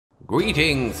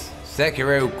Greetings,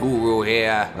 Sekiro Guru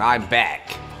here, and I'm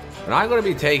back. And I'm going to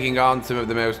be taking on some of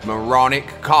the most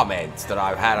moronic comments that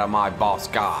I've had on my boss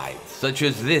guides, such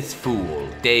as this fool,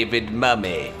 David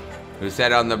Mummy, who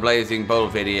said on the Blazing Bull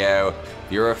video,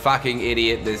 "You're a fucking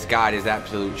idiot, this guide is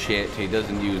absolute shit, he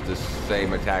doesn't use the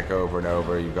same attack over and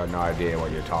over, you've got no idea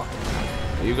what you're talking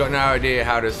about. You've got no idea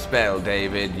how to spell,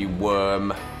 David, you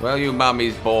worm. Well, you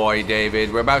mummy's boy,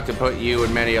 David, we're about to put you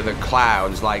and many other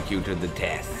clowns like you to the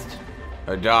test.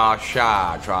 Adar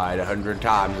Shah tried 100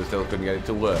 times and still couldn't get it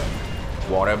to work.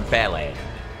 What a belly.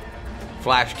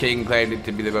 Flash King claimed it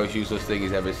to be the most useless thing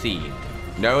he's ever seen.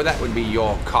 No, that would be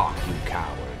your cock, you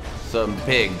coward. Some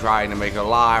pig trying to make a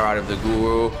liar out of the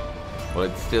guru. Well,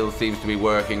 it still seems to be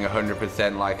working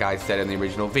 100% like I said in the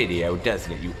original video,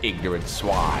 doesn't it, you ignorant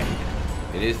swine?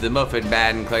 It is the Muffin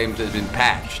Man claims it has been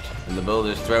patched, and the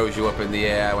builder throws you up in the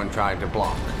air when trying to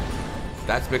block.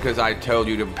 That's because I told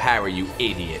you to parry, you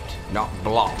idiot, not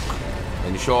block.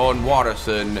 And Sean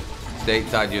Watterson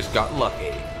states I just got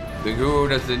lucky. The guru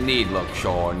doesn't need luck,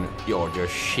 Sean. You're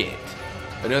just shit.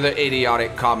 Another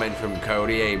idiotic comment from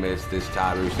Cody Amos this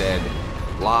time, who said,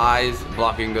 "Lies,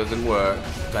 blocking doesn't work.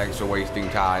 Thanks for wasting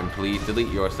time. Please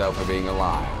delete yourself for being a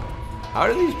liar." How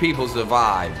do these people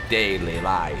survive daily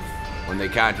life when they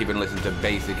can't even listen to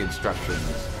basic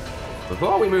instructions?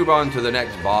 Before we move on to the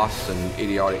next boss and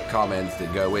idiotic comments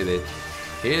that go with it,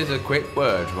 here's a quick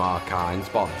word from our kind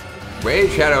sponsor.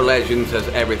 Raid Shadow Legends has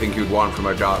everything you'd want from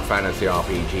a dark fantasy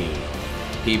RPG.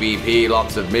 PvP,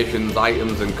 lots of missions,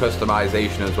 items, and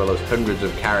customization, as well as hundreds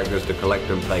of characters to collect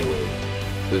and play with.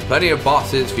 There's plenty of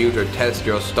bosses for you to test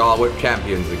your stalwart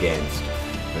champions against.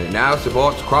 And it now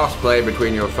supports crossplay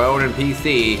between your phone and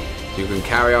PC, so you can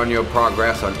carry on your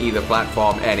progress on either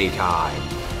platform anytime.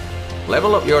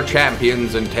 Level up your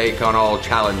champions and take on all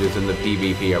challenges in the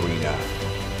PvP arena.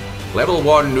 Level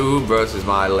 1 noob versus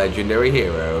my legendary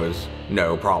heroes,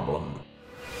 no problem.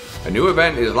 A new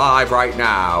event is live right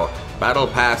now, Battle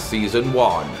Pass Season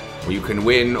 1, where you can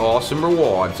win awesome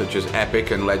rewards such as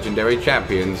epic and legendary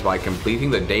champions by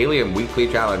completing the daily and weekly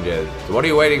challenges. So what are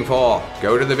you waiting for?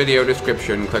 Go to the video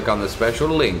description, click on the special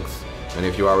links, and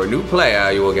if you are a new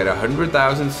player, you will get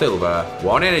 100,000 silver,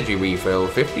 1 energy refill,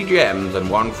 50 gems, and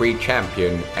 1 free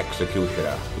champion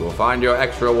executioner. You will find your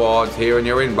extra rewards here in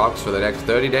your inbox for the next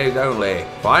 30 days only.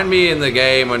 Find me in the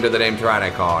game under the name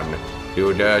Tyrannicon. Do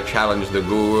you dare challenge the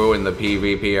guru in the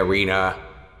PvP arena?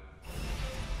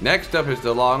 Next up is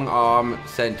the long-arm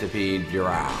centipede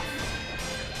giraffe.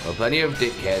 There are plenty of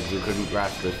dickheads who couldn't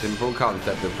grasp the simple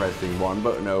concept of pressing one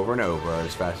button over and over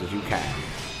as fast as you can.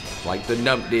 Like the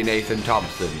numpty Nathan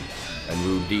Thompson and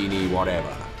Rudini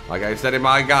whatever. Like I said in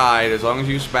my guide, as long as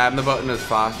you spam the button as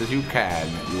fast as you can,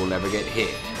 you will never get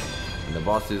hit. And the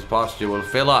boss's posture will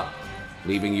fill up,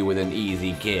 leaving you with an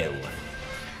easy kill.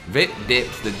 Vit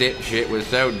Dips, the dipshit, was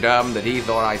so dumb that he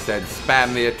thought I said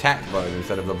spam the attack button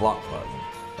instead of the block button.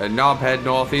 And Knobhead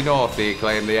Northy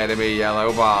claimed the enemy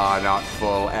yellow bar, not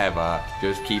full ever.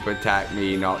 Just keep attack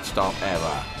me, not stop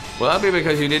ever. Well, that'd be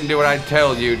because you didn't do what I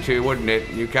told you to, wouldn't it?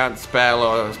 You can't spell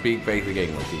or speak basic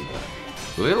English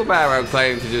either. Little Barrow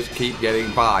claims to just keep getting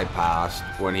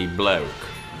bypassed when he bloke.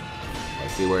 I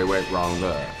see where he went wrong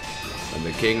there. And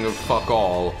the king of fuck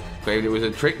all claimed it was a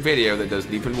trick video that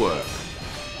doesn't even work.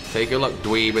 Take a look,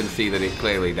 dweeb, and see that it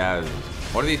clearly does.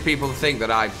 What do these people think, that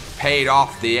I paid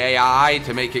off the AI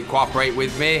to make it cooperate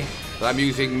with me? That I'm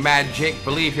using magic?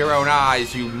 Believe your own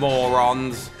eyes, you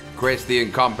morons. Chris the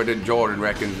incompetent Jordan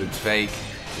reckons it's fake,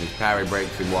 and his parry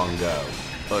breaks in one go.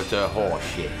 Utter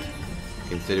horseshit,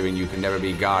 considering you can never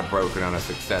be guard broken on a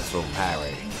successful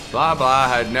parry. Blah Blah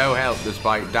had no help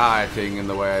despite dieting in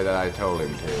the way that I told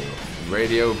him to. And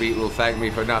Radio Beat will thank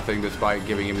me for nothing despite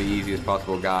giving him the easiest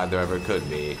possible guide there ever could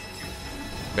be.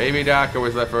 Baby Darker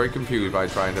was left very confused by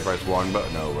trying to press one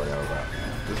button over and over.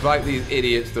 Despite these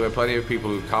idiots, there were plenty of people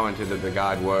who commented that the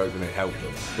guide worked and it helped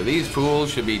them. So these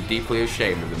fools should be deeply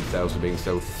ashamed of themselves for being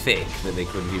so thick that they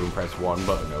couldn't even press one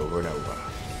button over and over.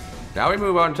 Now we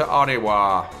move on to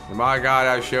Oniwa. In my guide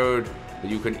I showed that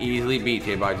you can easily beat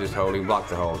him by just holding block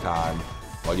the whole time,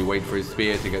 while you wait for his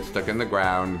spear to get stuck in the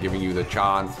ground, giving you the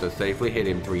chance to safely hit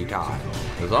him 3 times.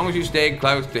 As long as you stay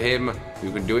close to him,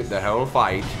 you can do it the whole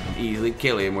fight and easily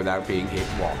kill him without being hit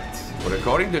once. But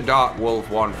according to Dark Wolf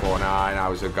 149, I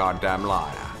was a goddamn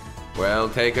liar. Well,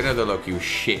 take another look, you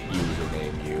shit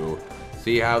username, you.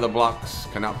 See how the blocks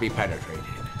cannot be penetrated.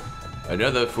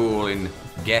 Another fool in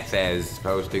Guesses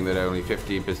posting that only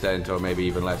 50% or maybe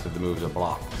even less of the moves are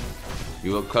blocked.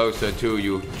 You look closer too,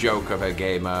 you joke of a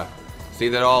gamer. See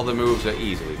that all the moves are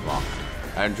easily blocked.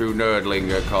 Andrew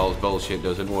Nerdlinger calls bullshit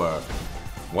doesn't work.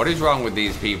 What is wrong with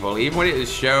these people? Even when it is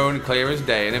shown clear as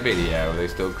day in a video, they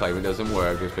still claim it doesn't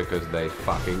work just because they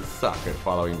fucking suck at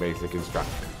following basic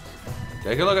instructions.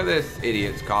 Take a look at this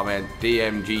idiot's comment,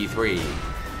 DMG3.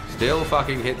 Still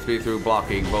fucking hits me through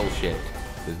blocking bullshit.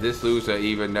 Does this loser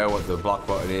even know what the block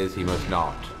button is? He must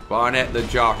not. Barnett the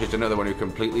Josh is another one who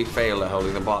completely failed at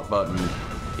holding the block button.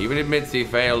 Even admits he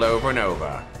failed over and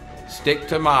over. Stick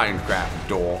to Minecraft,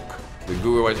 dork. The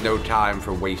guru has no time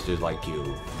for wasters like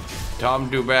you.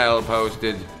 Tom Dubell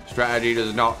posted, strategy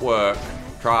does not work.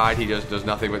 Tried, he just does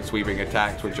nothing but sweeping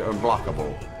attacks which are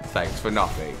unblockable. Thanks for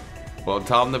nothing. Well,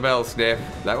 Tom the Bell Sniff,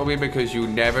 that will be because you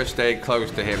never stayed close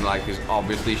to him like is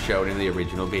obviously shown in the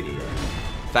original video.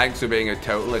 Thanks for being a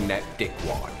total and net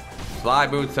dickwad. Sly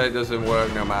Boots said it doesn't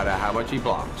work no matter how much he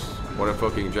blocks. What a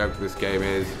fucking joke this game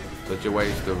is. Such a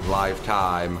waste of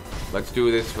lifetime. Let's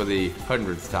do this for the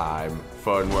 100th time.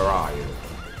 Fun, where are you?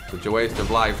 Such a waste of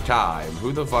lifetime.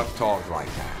 Who the fuck talks like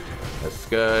that? A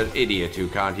scared idiot who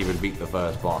can't even beat the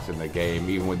first boss in the game,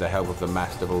 even with the help of the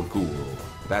masterful ghoul.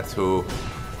 That's who.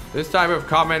 This type of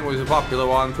comment was a popular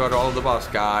one throughout all of the boss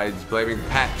guides, blaming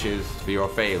patches for your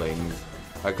failings.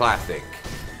 A classic.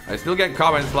 I still get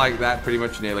comments like that pretty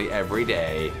much nearly every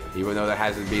day, even though there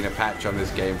hasn't been a patch on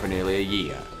this game for nearly a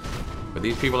year. But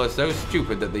these people are so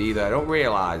stupid that they either don't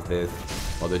realize this,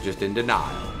 or they're just in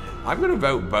denial. I'm gonna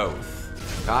vote both.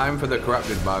 Time for the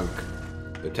corrupted monk.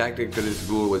 The tactic to this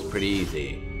ghoul was pretty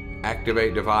easy.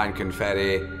 Activate divine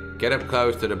confetti, get up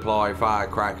close to deploy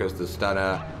firecrackers to stun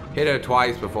her, hit her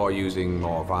twice before using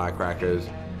more firecrackers,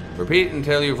 repeat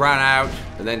until you've run out,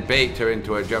 and then bait her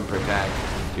into a jumper attack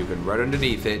so you can run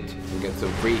underneath it and get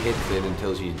some free hits in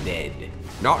until she's dead.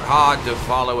 Not hard to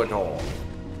follow at all.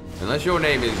 Unless your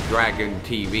name is Dragon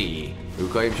TV, who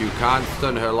claims you can't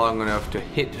stun her long enough to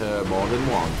hit her more than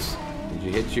once, and she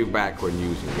hits you back when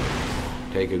using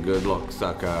it. Take a good look,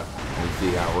 sucker, and see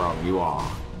how wrong you are.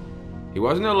 He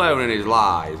wasn't alone in his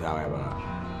lies, however.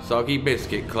 Soggy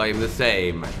Biscuit claimed the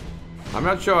same. I'm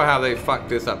not sure how they fucked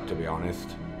this up, to be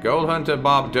honest. Gold Hunter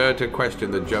Bob Durter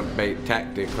questioned the jump bait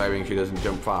tactic, claiming she doesn't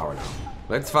jump far enough.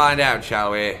 Let's find out,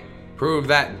 shall we? Prove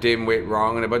that dimwit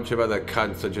wrong and a bunch of other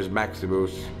cunts such as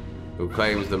Maximus, who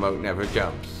claims the moat never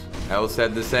jumps. Elle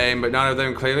said the same, but none of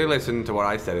them clearly listened to what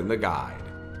I said in the guide.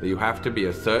 That you have to be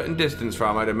a certain distance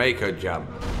from her to make her jump.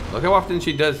 Look how often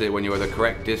she does it when you are the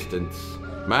correct distance.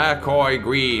 McCoy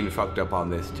Green fucked up on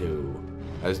this too,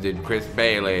 as did Chris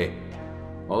Bailey.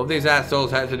 All of these assholes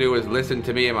had to do was listen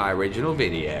to me in my original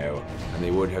video, and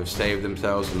they would have saved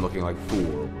themselves from looking like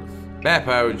fools.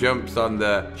 Beppo jumps on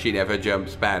the she never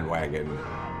jumps bandwagon,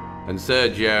 and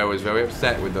Sergio was very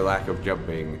upset with the lack of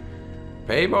jumping.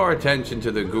 Pay more attention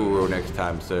to the guru next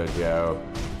time, Sergio.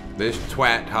 This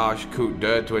twat harsh coot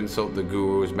dared to insult the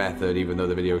guru's method even though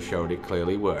the video showed it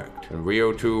clearly worked. And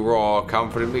Rio 2 Raw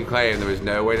confidently claimed there is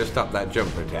no way to stop that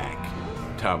jump attack.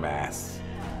 Dumbass.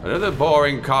 Another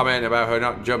boring comment about her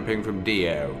not jumping from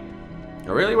Dio. I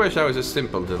really wish I was a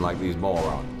simpleton like these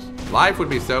morons. Life would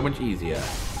be so much easier.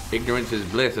 Ignorance is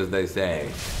bliss, as they say.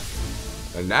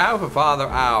 And now for Father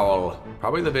Owl.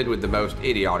 Probably the vid with the most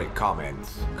idiotic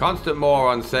comments. Constant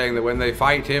morons saying that when they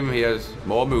fight him, he has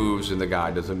more moves and the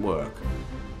guide doesn't work.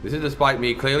 This is despite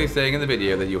me clearly saying in the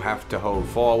video that you have to hold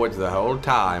forwards the whole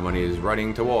time when he is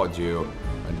running towards you,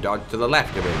 and dodge to the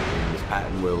left of him. This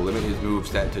pattern will limit his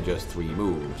moveset to just 3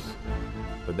 moves.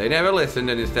 But they never listened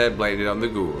and instead blamed it on the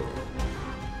guru.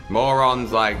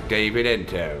 Morons like David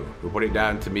Ento, who put it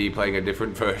down to me playing a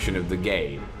different version of the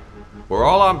game. We're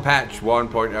all on patch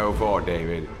 1.04,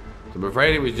 David. So I'm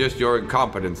afraid it was just your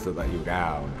incompetence that let you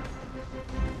down.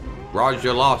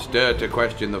 Roger lost dirt to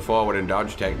question the forward and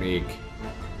dodge technique.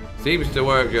 Seems to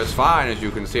work just fine, as you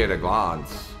can see at a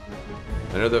glance.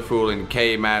 Another fool in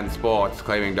K-Man Sports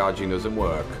claiming dodging doesn't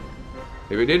work.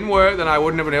 If it didn't work, then I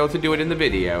wouldn't have been able to do it in the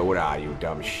video, would I, you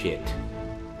dumb shit?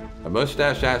 A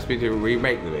mustache asked me to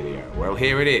remake the video. Well,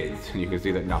 here it is, and you can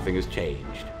see that nothing has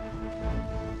changed.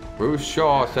 Bruce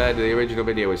Shaw said the original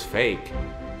video is fake.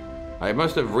 I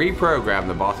must have reprogrammed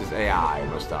the boss's AI,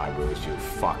 must I, Bruce, you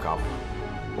fuck up.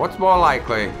 What's more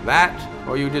likely, that,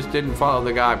 or you just didn't follow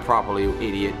the guide properly, you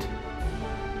idiot?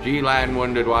 G-Lan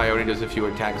wondered why he only does a few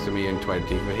attacks to me and 20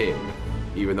 for him,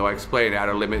 even though I explained how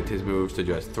to limit his moves to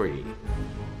just 3.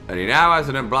 And he now has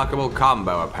an unblockable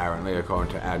combo, apparently,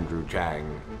 according to Andrew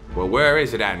Chang. Well, where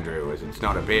is it, Andrew, as it's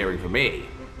not appearing for me?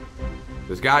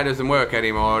 This guy doesn't work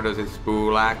anymore, does it,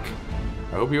 Spoolak?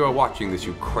 I hope you are watching this,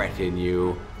 you cretin,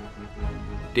 you.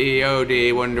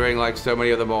 DOD wondering, like so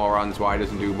many other morons, why he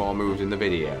doesn't do more moves in the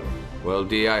video. Well,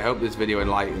 D, I hope this video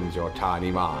enlightens your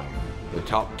tiny mind. The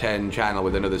top 10 channel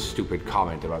with another stupid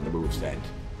comment about the moveset.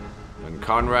 And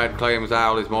Conrad claims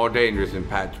Owl is more dangerous in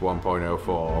patch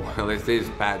 1.04. Well, this is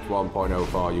patch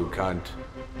 1.04, you cunt.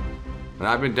 And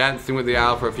I've been dancing with the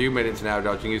Owl for a few minutes now,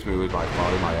 dodging his moves by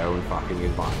following my own fucking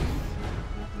advice.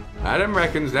 Adam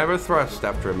reckons never thrust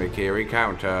after a Mikiri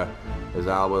counter, as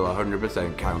Owl will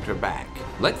 100% counter back.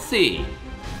 Let's see.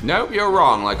 Nope, you're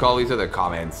wrong, like all these other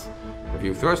comments. If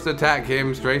you thrust attack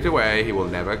him straight away, he will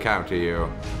never counter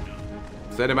you.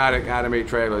 Cinematic anime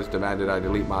trailers demanded I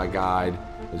delete my guide,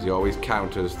 as he always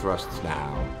counters thrusts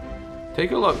now.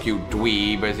 Take a look, you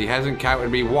dweeb, as he hasn't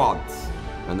countered me once,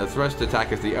 and the thrust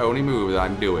attack is the only move that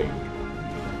I'm doing.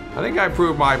 I think I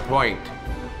proved my point.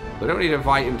 I don't need to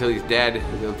fight him till he's dead,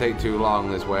 as it'll take too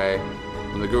long this way,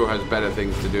 and the guru has better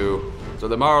things to do. So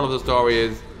the moral of the story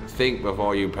is, think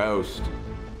before you post,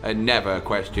 and never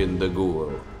question the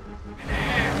guru.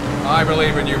 I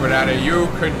believe in you, Banana. You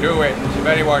can do it, if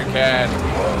anyone can.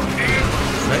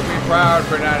 Make me proud,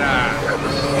 Banana.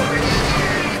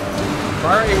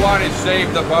 Priority 1 is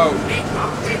save the boat.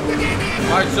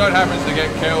 My son happens to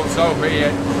get killed, so be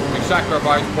it. We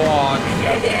sacrifice pawns.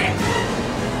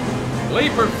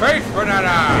 Leap of faith,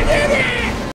 Banana!